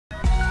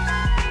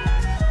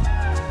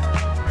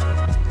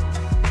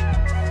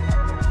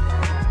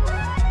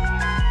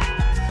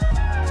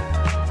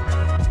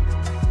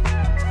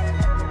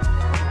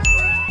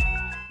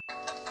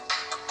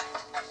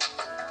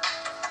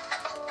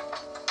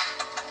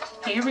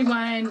Hey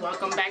everyone,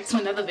 welcome back to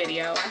another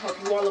video. I hope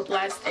you all are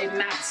blessed and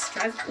not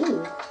stressed.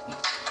 Ooh.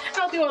 I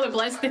hope you all are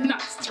blessed and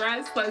not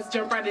stressed. Let's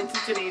jump right into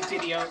today's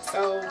video.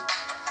 So,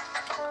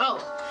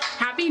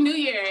 Happy New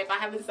Year if I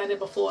haven't said it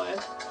before.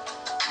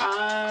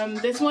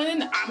 This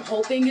one I'm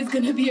hoping is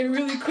gonna be a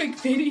really quick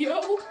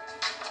video.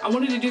 I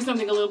wanted to do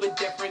something a little bit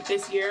different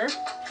this year,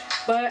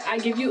 but I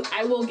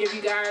will give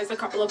you guys a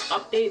couple of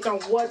updates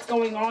on what's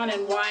going on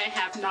and why I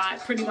have not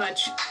pretty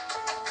much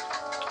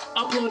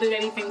uploaded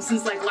anything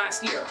since like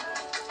last year.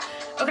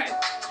 Okay,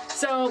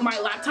 so my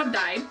laptop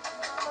died,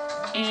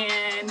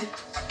 and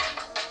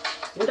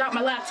without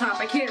my laptop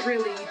I can't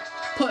really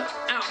put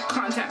out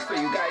content for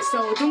you guys.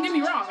 So don't get me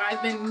wrong,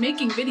 I've been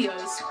making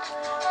videos.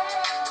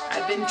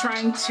 I've been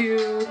trying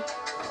to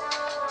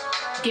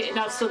get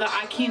enough so that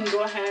I can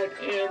go ahead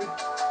and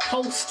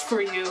post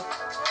for you.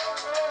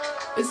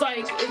 It's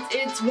like,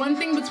 it's one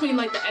thing between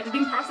like the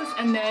editing process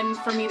and then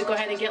for me to go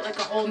ahead and get like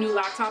a whole new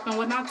laptop and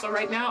whatnot. So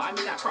right now I'm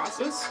in that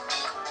process.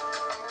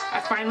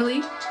 I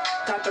finally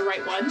got the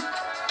right one.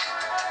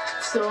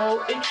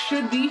 So it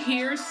should be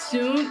here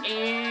soon,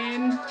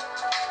 and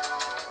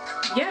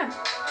yeah,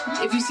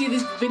 if you see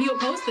this video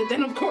posted,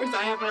 then of course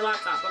I have my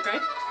laptop, okay?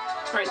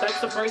 Alright,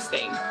 that's the first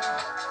thing.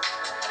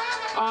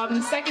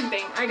 Second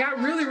thing, I got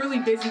really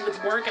busy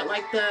with work at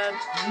like the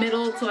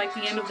middle to like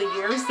the end of the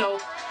year, so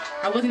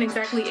I wasn't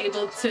exactly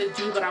able to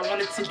do what I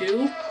wanted to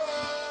do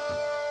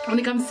when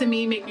it comes to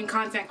me making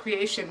content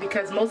creation,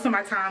 because most of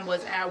my time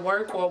was at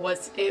work, or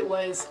it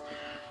was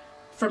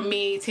from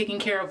me taking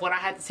care of what I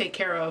had to take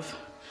care of,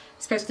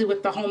 especially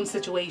with the home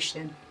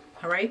situation.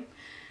 Alright?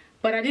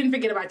 But I didn't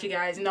forget about you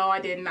guys. No, I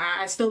didn't.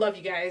 I still love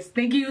you guys.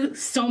 Thank you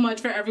so much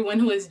for everyone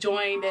who has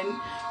joined and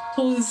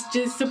who's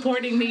just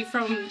supporting me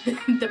from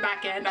the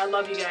back end. I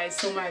love you guys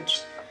so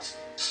much.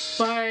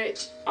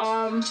 But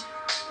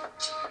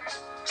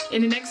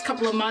in the next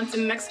couple of months,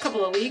 in the next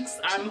couple of weeks,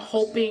 I'm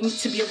hoping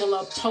to be able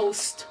to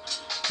post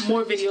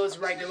more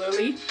videos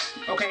regularly,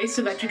 okay,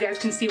 so that you guys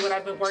can see what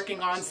I've been working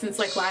on since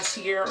like last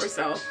year or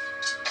so.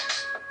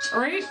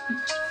 Alright,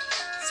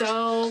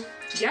 so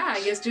yeah,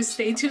 I guess just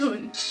stay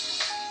tuned.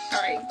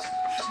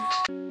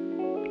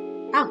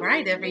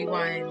 Alright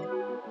everyone,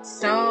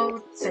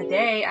 so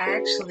today I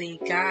actually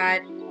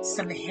got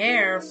some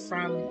hair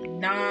from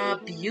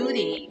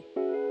NaBeauty.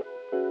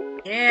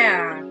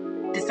 Yeah,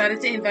 decided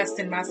to invest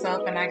in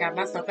myself and I got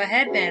myself a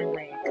headband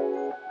wig.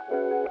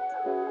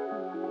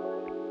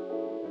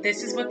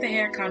 This is what the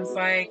hair comes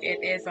like. It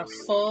is a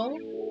full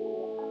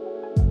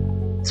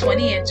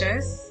 20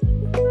 inches.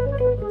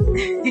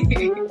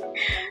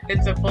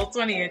 It's a full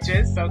 20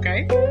 inches,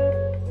 okay?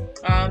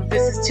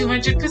 This is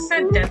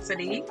 200%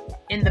 density.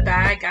 In the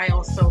bag, I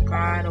also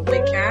got a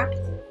wig cap.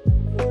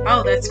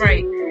 Oh, that's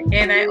right.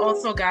 And I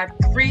also got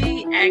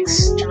 3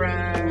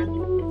 extra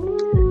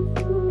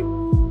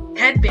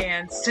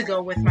headbands to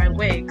go with my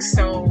wig.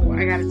 So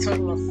I got a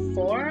total of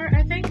 4,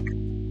 I think.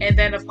 And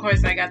then, of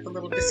course, I got the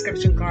little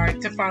description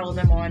card to follow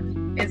them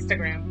on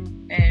Instagram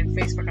and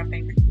Facebook, I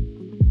think.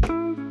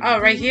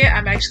 Oh, right here,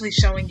 I'm actually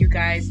showing you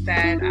guys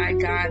that I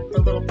got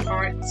the little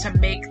part to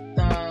make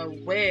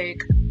the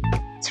wig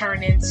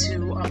turn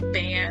into a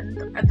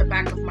band at the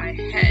back of my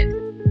head.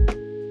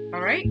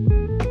 Alright?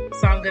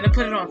 So I'm gonna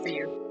put it on for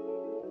you.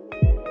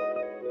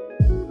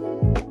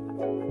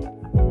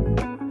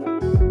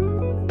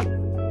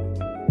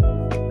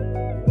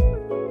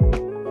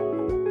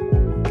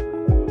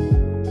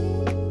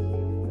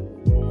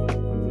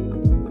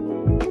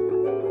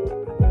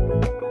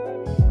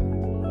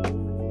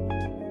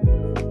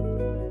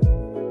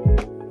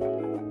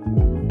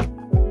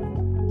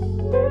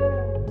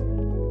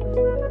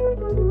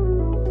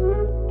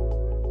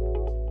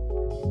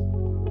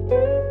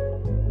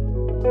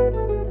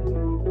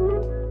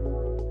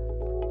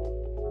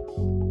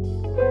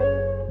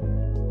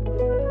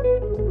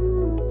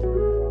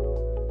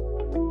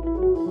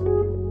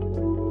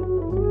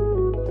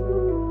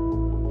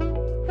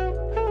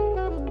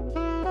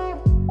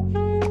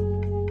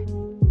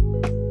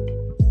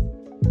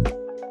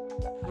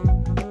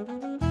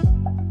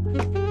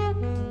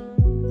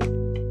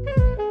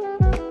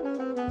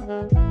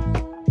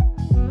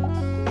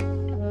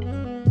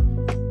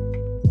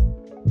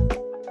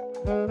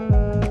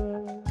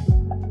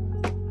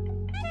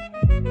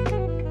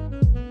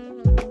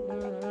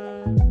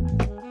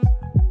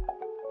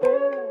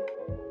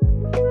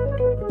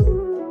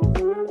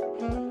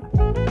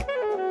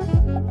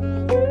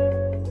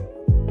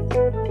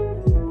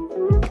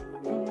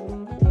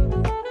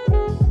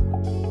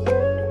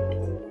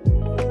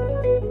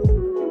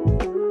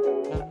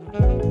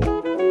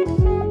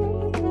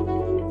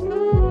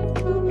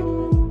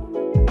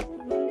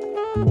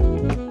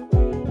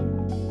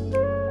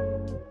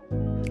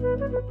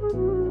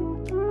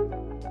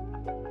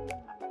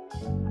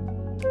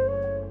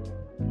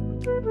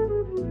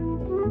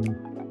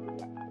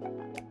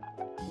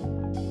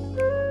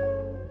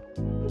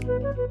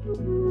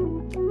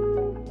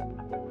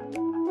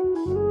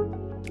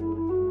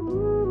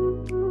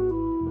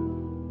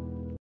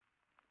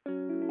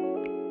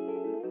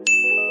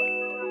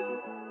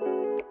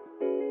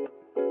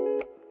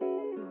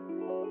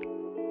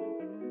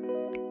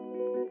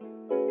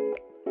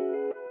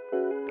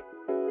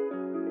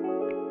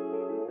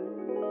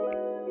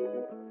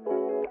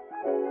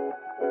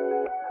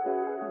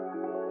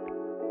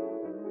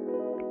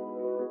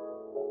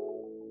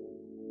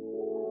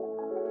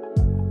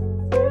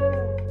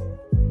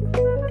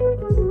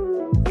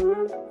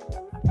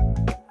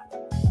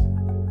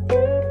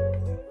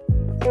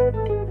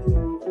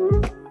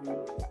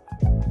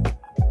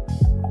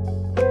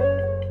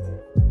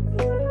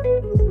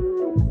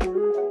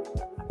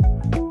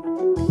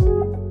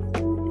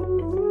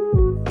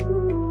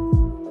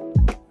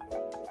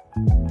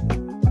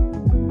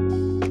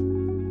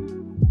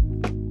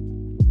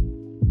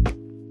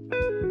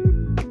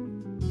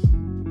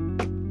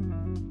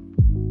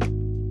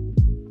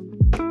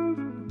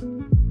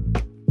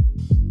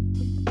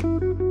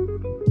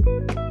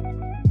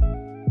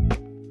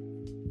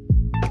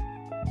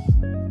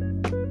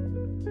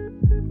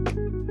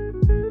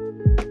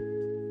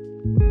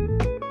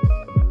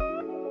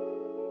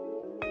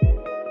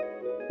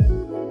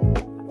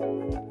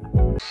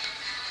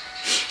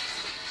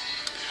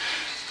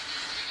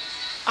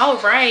 All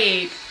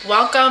right,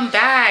 welcome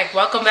back,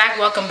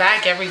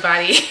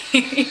 everybody.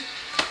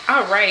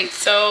 All right,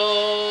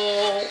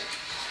 so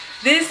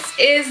this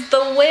is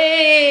the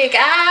wig.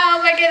 Oh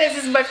my goodness,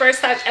 this is my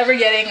first time ever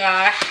getting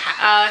a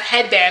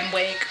headband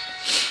wig.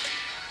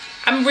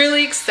 I'm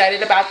really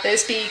excited about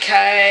this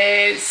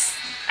because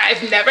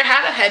I've never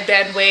had a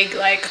headband wig.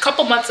 Like a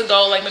couple months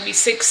ago, like maybe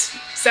 6,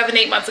 7,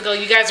 8 months ago,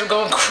 you guys were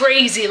going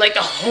crazy. Like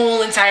the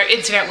whole entire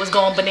internet was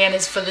going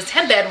bananas for this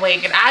headband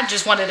wig, and I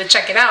just wanted to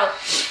check it out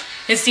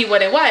and see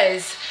what it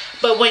was.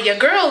 But when your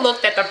girl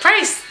looked at the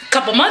price a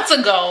couple months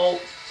ago,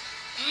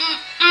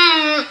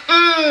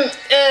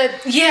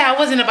 yeah, I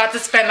wasn't about to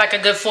spend like a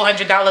good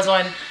 $400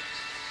 on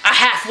a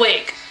half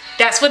wig.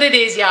 That's what it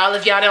is, y'all.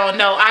 If y'all don't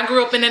know, I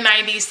grew up in the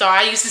 90s, so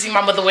I used to see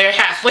my mother wear a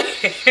half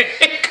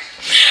wig.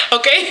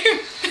 Okay.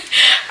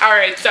 All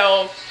right,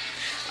 so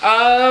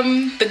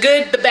the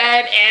good, the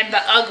bad, and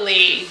the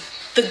ugly.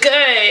 The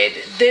good,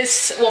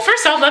 well,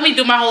 first off, let me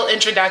do my whole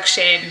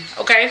introduction.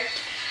 Okay,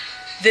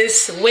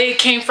 this wig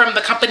came from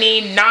the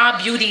company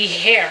NaBeauty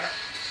hair,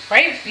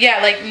 right?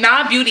 Yeah, like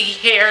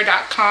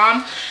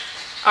NaBeautyhair.com.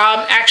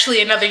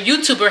 Actually, another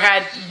YouTuber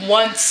had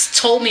once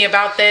told me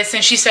about this,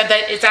 and she said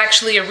that it's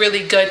actually a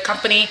really good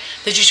company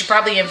that you should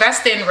probably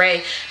invest in,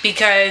 Ray,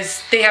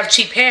 because they have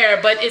cheap hair,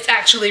 but it's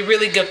actually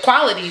really good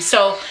quality.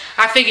 So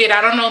I figured,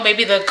 I don't know,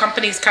 maybe the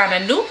company's kind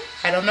of new,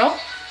 I don't know.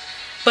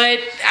 But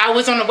I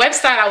was on the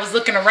website, I was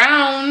looking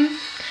around.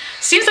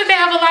 Seems like they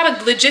have a lot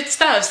of legit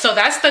stuff, so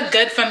that's the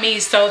good for me.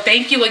 So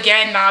thank you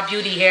again,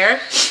 NaBeauty Hair.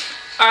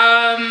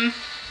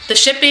 The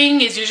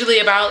shipping is usually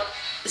about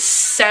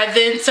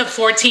 7 to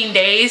 14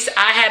 days.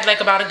 I had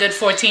like about a good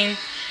 14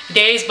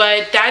 days,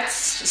 but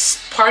that's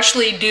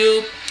partially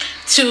due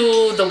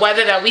to the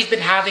weather that we've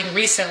been having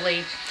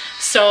recently.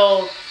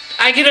 So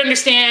I can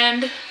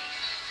understand,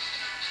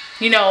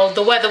 you know,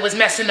 the weather was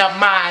messing up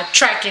my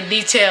tracking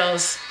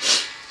details.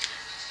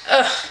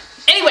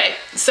 Anyway,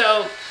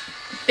 so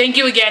thank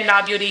you again,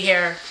 NaBeauty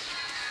Hair.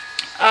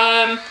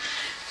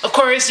 Of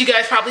course, you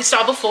guys probably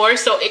saw before,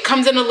 so it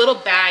comes in a little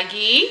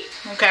baggie,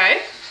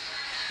 okay?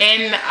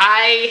 And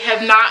I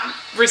have not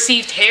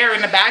received hair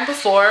in a bag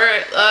before.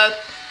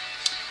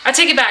 I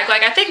take it back,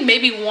 like I think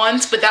maybe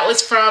once, but that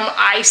was from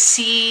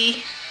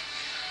IC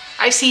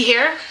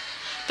Hair,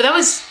 but that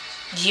was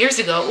years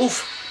ago.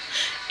 Oof.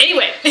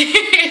 Anyway,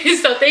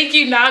 so thank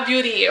you,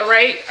 NaBeauty. All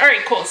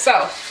right, cool.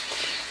 So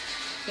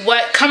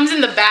what comes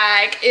in the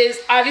bag is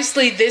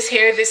obviously this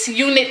hair. This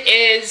unit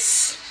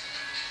is,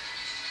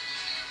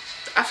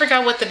 I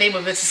forgot what the name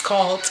of this is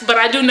called, but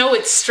I do know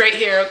it's straight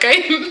hair,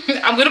 okay?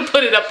 I'm gonna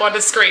put it up on the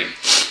screen.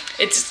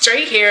 It's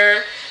straight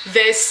hair.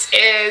 This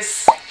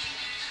is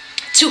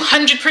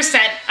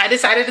 200%. I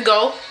decided to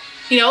go,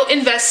 you know,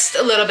 invest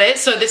a little bit.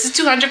 So this is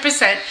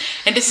 200%,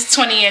 and this is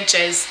 20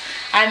 inches.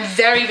 I'm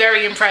very,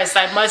 very impressed,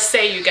 I must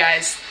say, you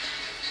guys.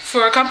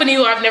 For a company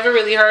who I've never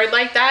really heard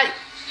like that,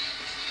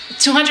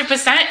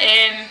 200%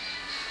 and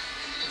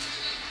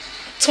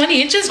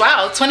 20 inches,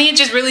 wow. 20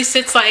 inches really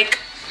sits like,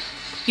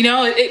 you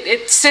know,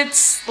 it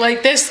sits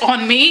like this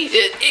on me.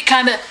 It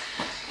kind of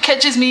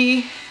catches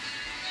me,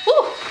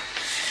 woo,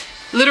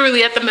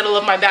 literally at the middle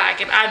of my back,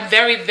 and I'm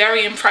very,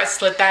 very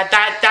impressed with that.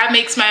 That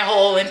makes my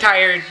whole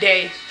entire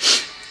day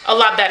a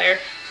lot better.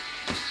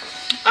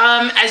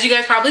 As you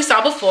guys probably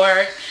saw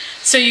before,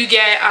 so you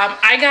get,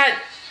 I got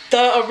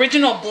the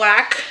original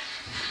black,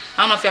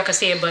 I don't know if y'all can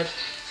see it, but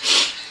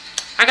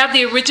I got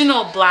the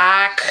original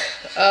black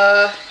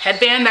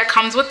headband that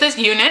comes with this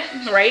unit,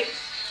 right?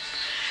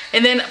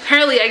 And then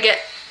apparently I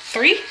get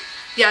 3?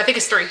 Yeah, I think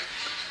it's 3.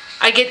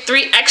 I get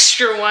 3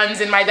 extra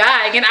ones in my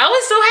bag, and I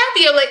was so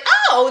happy. I'm like,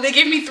 oh, they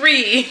gave me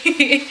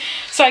 3.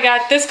 So I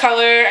got this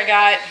color. I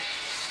got,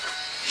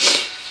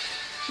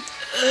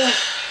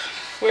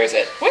 where is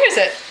it? Where is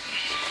it?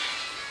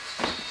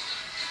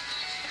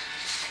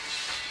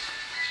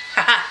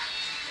 Haha.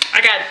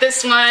 I got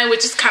this one,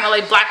 which is kind of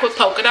like black with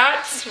polka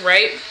dots,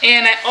 right?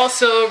 And I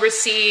also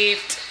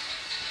received,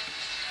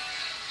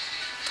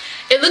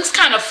 it looks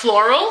kind of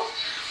floral,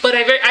 but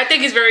I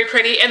think it's very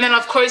pretty. And then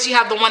of course you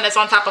have the one that's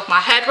on top of my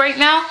head right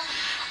now.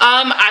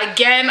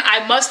 Again,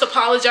 I must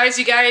apologize,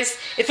 you guys.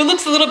 If it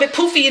looks a little bit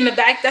poofy in the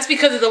back, that's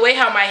because of the way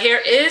how my hair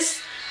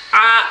is.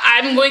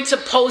 I'm going to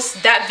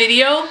post that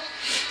video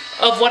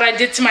of what I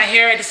did to my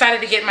hair. I decided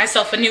to get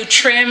myself a new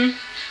trim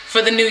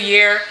for the new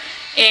year,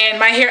 and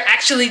my hair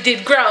actually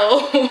did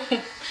grow.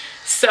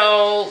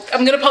 So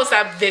I'm gonna post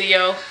that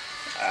video.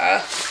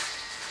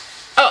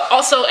 Oh,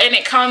 also, and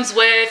it comes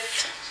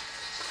with,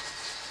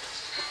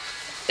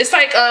 it's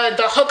like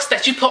the hooks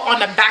that you put on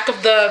the back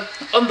of the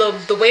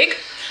wig,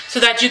 so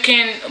that you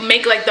can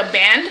make like the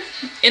band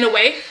in a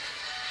way.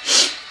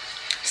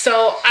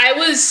 So I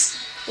was,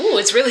 ooh,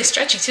 it's really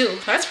stretchy too.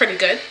 That's pretty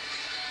good.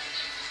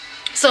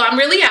 So I'm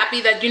really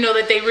happy that, you know,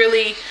 that they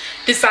really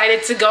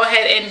decided to go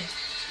ahead and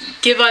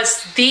give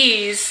us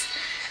these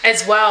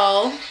as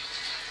well.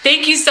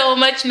 Thank you so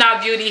much,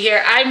 NaBeauty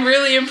here. I'm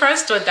really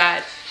impressed with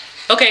that.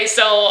 Okay,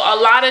 so a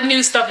lot of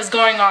new stuff is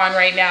going on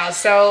right now.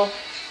 So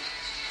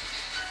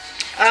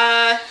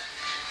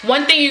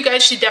One thing you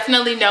guys should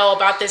definitely know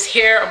about this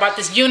hair, about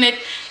this unit,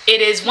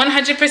 it is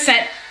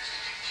 100%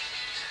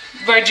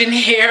 virgin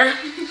hair.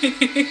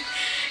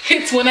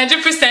 It's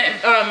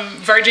 100%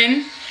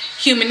 virgin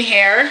human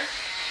hair.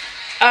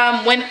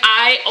 When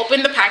I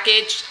opened the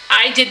package,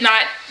 I did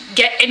not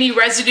get any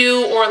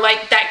residue or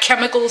like that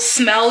chemical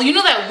smell. You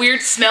know that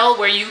weird smell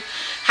where you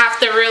have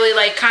to really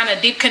like kind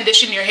of deep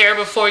condition your hair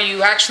before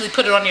you actually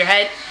put it on your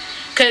head?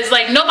 Because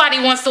like nobody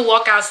wants to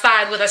walk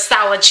outside with a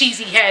sour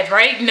cheesy head,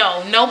 right?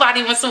 No,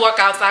 nobody wants to walk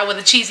outside with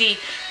a cheesy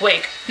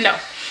wig. No.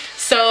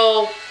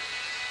 So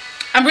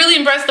I'm really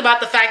impressed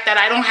about the fact that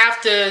I don't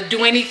have to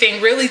do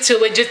anything really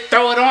to it. Just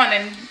throw it on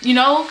and, you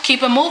know,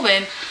 keep it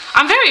moving.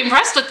 I'm very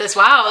impressed with this.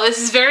 Wow, this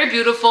is very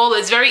beautiful.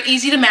 It's very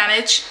easy to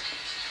manage.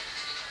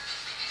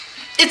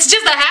 It's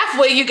just a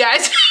halfway, you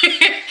guys.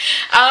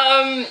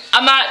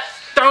 I'm not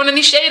throwing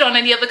any shade on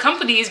any other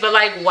companies, but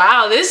like,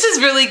 wow, this is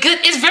really good.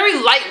 It's very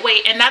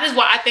lightweight, and that is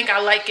why I think I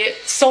like it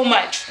so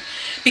much,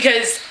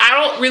 because I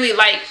don't really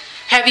like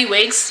heavy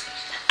wigs.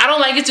 I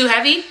don't like it too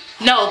heavy.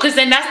 No, because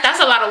then that's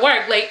a lot of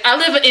work. Like, I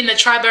live in the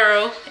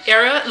tri-borough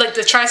area, like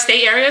the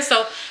tri-state area,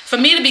 so for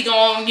me to be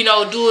going, you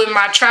know, doing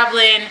my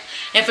traveling,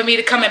 and for me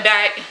to coming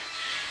back,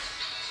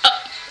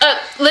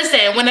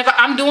 listen, whenever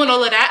I'm doing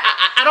all of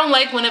that, I don't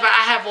like whenever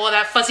I have all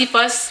that fussy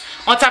fuss.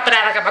 On top of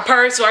that, I got my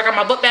purse, or I got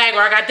my book bag,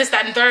 or I got this,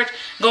 that, and third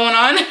going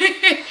on.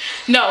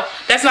 No,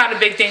 that's not a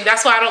big thing.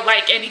 That's why I don't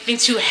like anything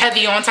too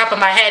heavy on top of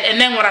my head.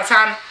 And then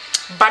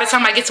by the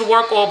time I get to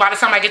work, or by the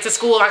time I get to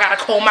school, I gotta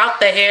comb out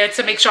the hair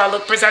to make sure I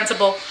look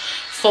presentable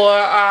for,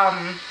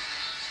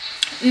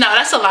 no,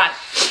 that's a lot.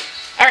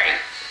 All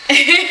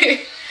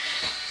right.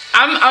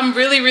 I'm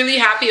really, really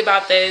happy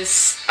about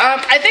this.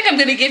 I think I'm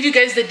gonna give you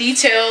guys the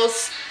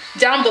details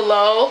down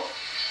below.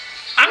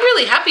 I'm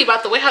really happy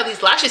about the way how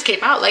these lashes came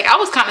out. Like, I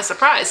was kind of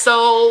surprised.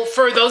 So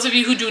for those of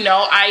you who do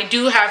know, I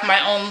do have my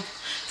own,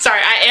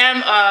 I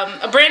am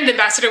a brand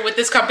ambassador with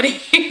this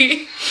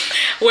company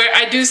where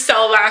I do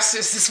sell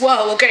lashes as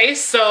well, okay?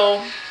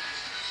 So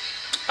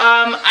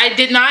I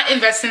did not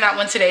invest in that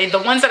one today. The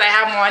ones that I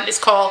have on is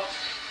called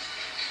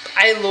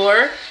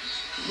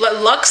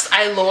Luxe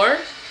Allure.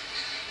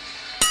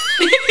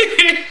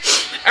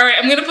 All right,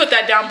 I'm gonna put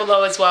that down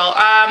below as well.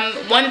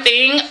 One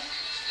thing,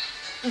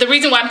 the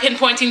reason why I'm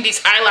pinpointing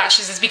these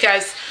eyelashes is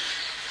because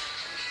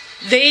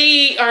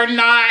they are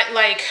not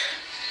like,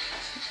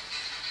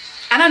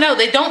 I don't know,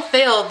 they don't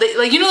fail.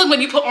 Like, you know, when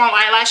you put on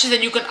eyelashes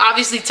and you can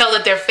obviously tell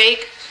that they're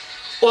fake,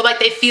 or like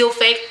they feel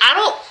fake. I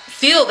don't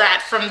feel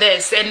that from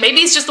this, and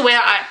maybe it's just the way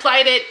I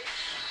applied it.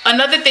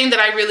 Another thing that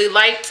I really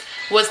liked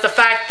was the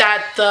fact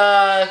that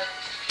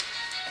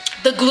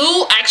the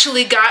glue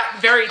actually got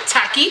very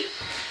tacky,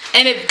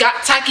 and it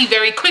got tacky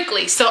very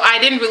quickly, so I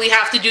didn't really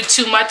have to do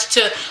too much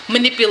to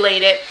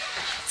manipulate it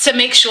to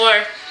make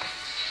sure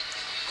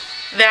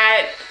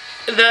that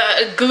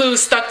the glue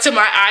stuck to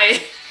my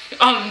eye,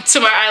 to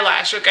my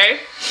eyelash,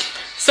 okay?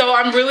 So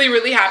I'm really,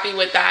 really happy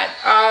with that.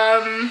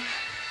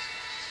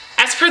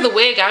 As for the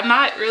wig, I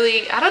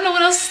don't know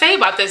what else to say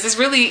about this.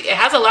 It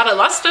has a lot of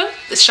luster.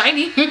 It's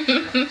shiny.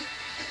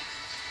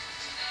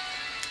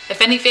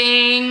 If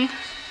anything,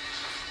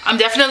 I'm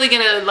definitely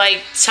gonna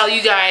like tell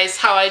you guys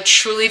how I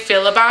truly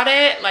feel about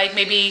it, like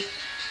maybe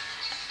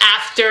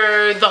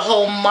after the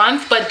whole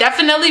month, but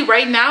definitely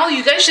right now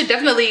you guys should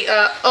definitely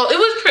oh, it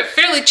was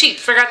fairly cheap,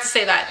 forgot to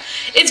say that.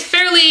 It's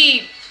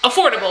fairly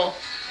affordable,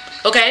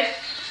 okay?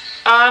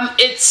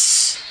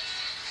 It's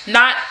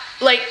not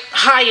like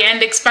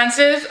high-end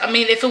expensive. I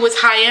mean, if it was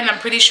high-end, I'm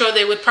pretty sure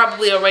they would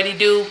probably already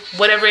do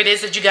whatever it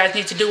is that you guys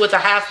need to do with a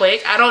half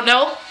wig. I don't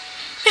know.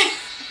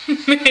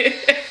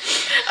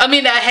 I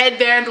mean, a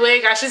headband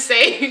wig, I should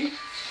say.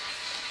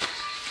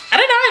 I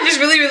don't know, I'm just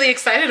really, really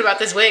excited about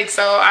this wig,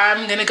 so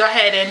I'm gonna go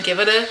ahead and give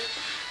it a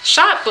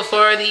shot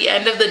before the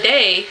end of the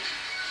day.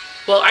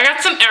 Well, I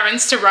got some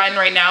errands to run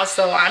right now,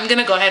 so I'm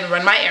gonna go ahead and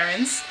run my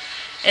errands,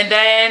 and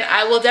then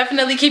I will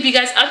definitely keep you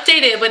guys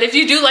updated. But if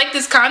you do like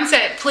this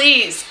content,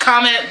 please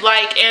comment,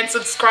 like, and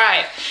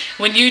subscribe.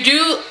 When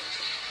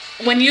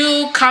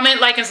you comment,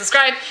 like, and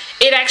subscribe,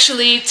 it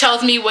actually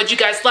tells me what you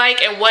guys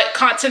like and what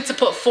content to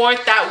put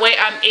forth. That way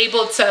I'm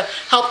able to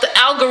help the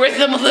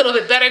algorithm a little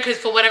bit better, because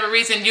for whatever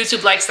reason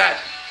YouTube likes that.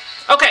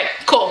 Okay,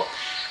 cool.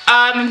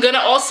 I'm gonna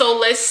also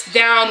list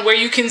down where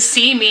you can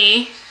see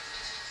me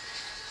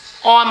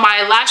on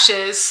my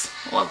lashes.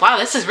 Well, wow,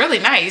 this is really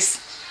nice.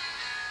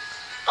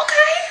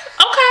 Okay,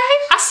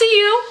 I see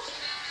you.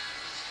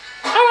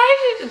 All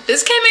right,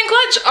 this came in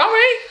clutch. All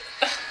right.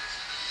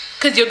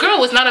 Because your girl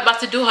was not about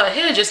to do her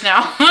hair just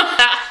now.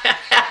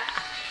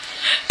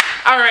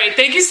 Alright,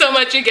 thank you so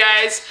much, you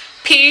guys.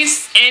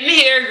 Peace and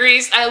hair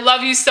grease. I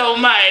love you so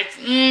much.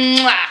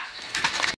 Mwah.